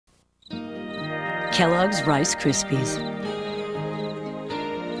Kellogg's Rice Krispies.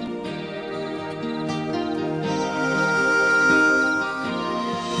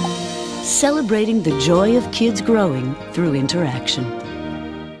 Celebrating the joy of kids growing through interaction.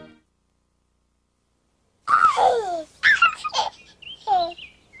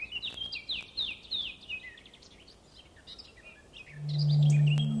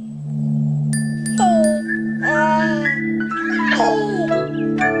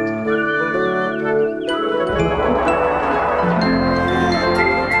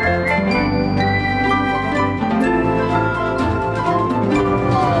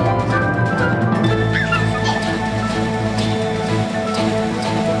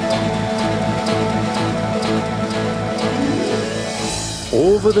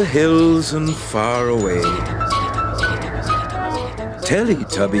 Over the hills and far away,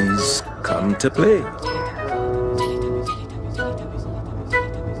 Teletubbies come to play.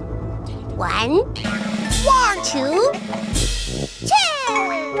 1, 2,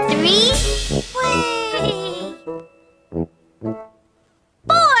 3, 4.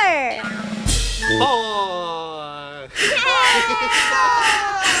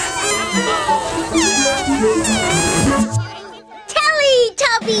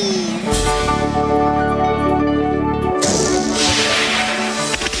 Teletubbies!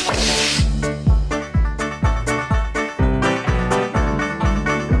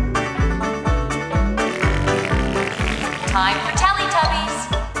 Time for Teletubbies.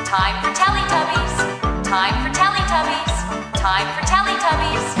 Time for Teletubbies. Time for Teletubbies. Time for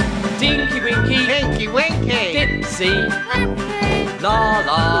Teletubbies. Dinky Winky, Tinky Winky, Dipsy, La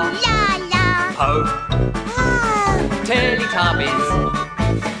La, La la! Ho, Ah! Teletubbies.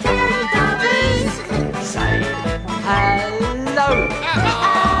 Teletubbies! Say hello.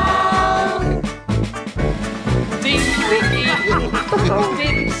 Dinky Winky,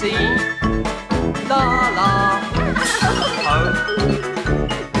 Dipsy, La La, Ho,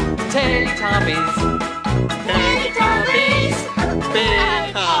 Teletubbies. Teletubbies!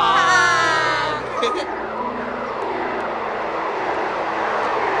 big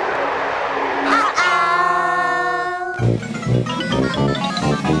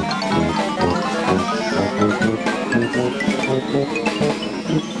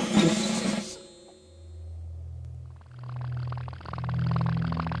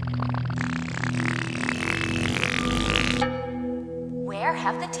Where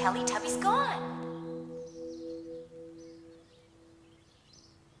have the Teletubbies gone?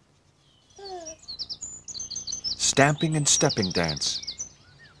 Stamping and stepping dance.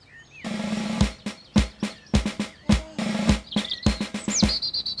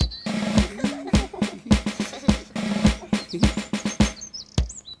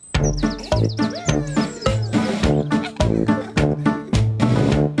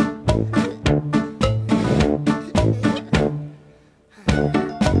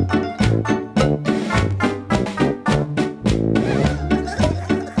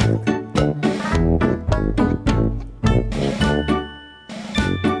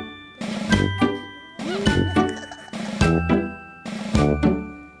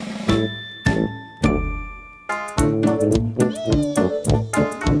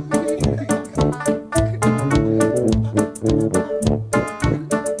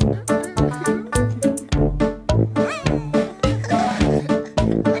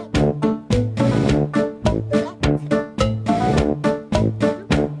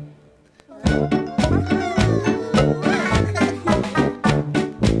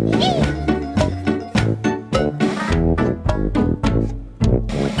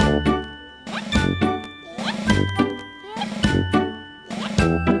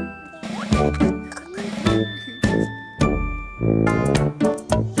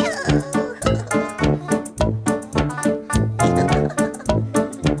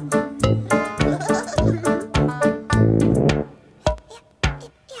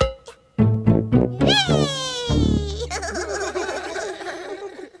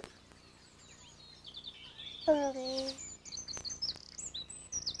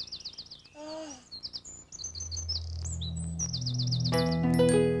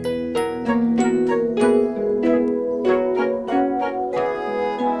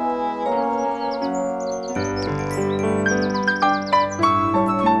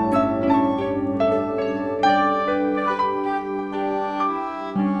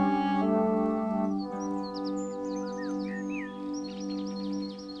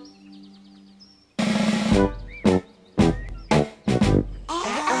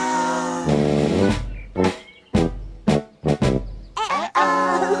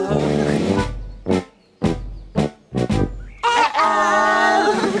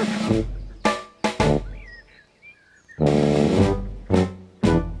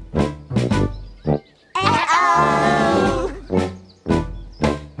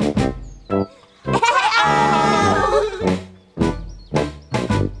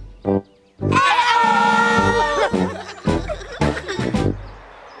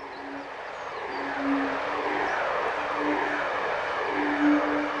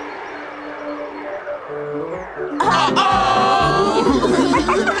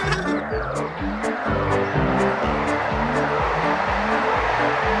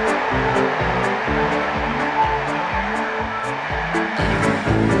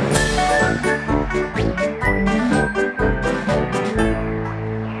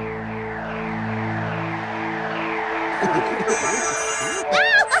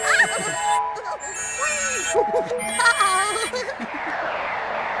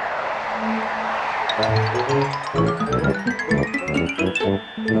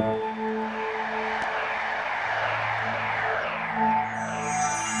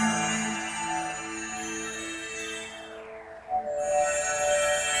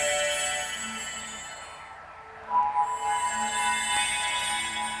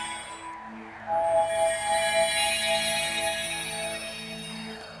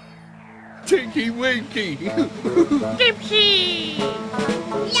 Tinky Winky. Dipsy!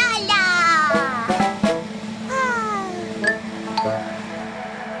 La la!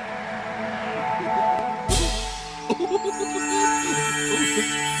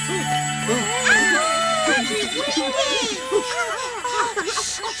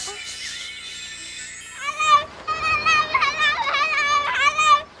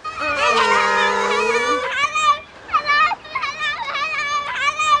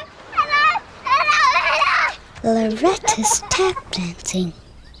 Loretta's tap dancing.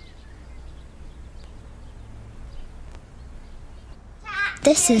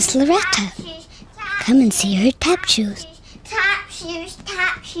 This is Loretta. Come and see her tap shoes. Tap shoes,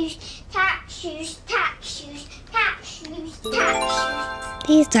 tap shoes, tap shoes, tap shoes, tap shoes, tap shoes.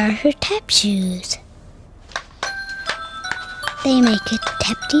 These are her tap shoes. They make a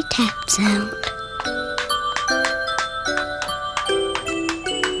tappity-tap sound.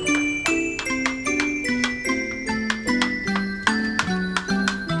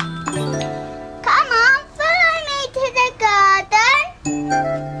 Come on, follow me to the garden.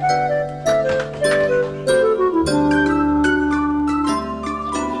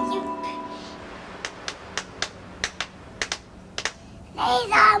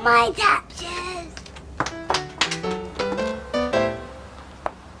 These are my tap shoes.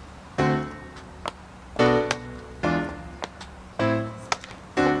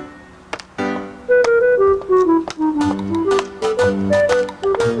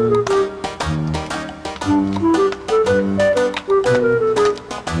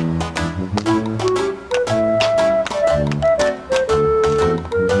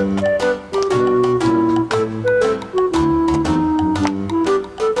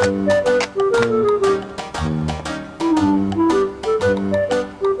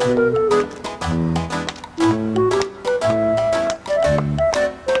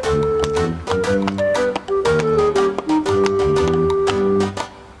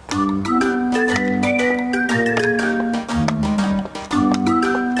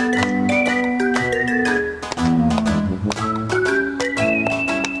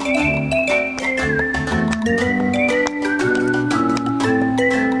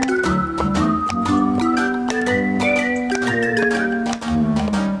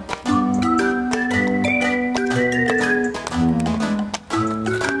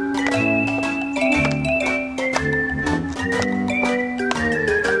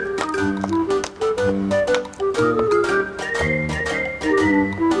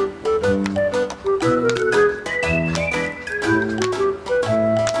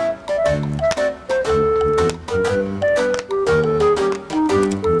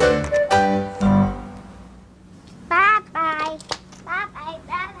 Bye-bye. Bye-bye,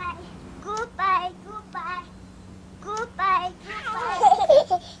 bye-bye. Goodbye, goodbye. Goodbye,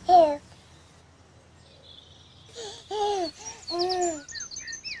 goodbye.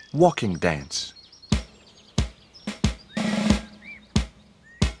 Walking dance.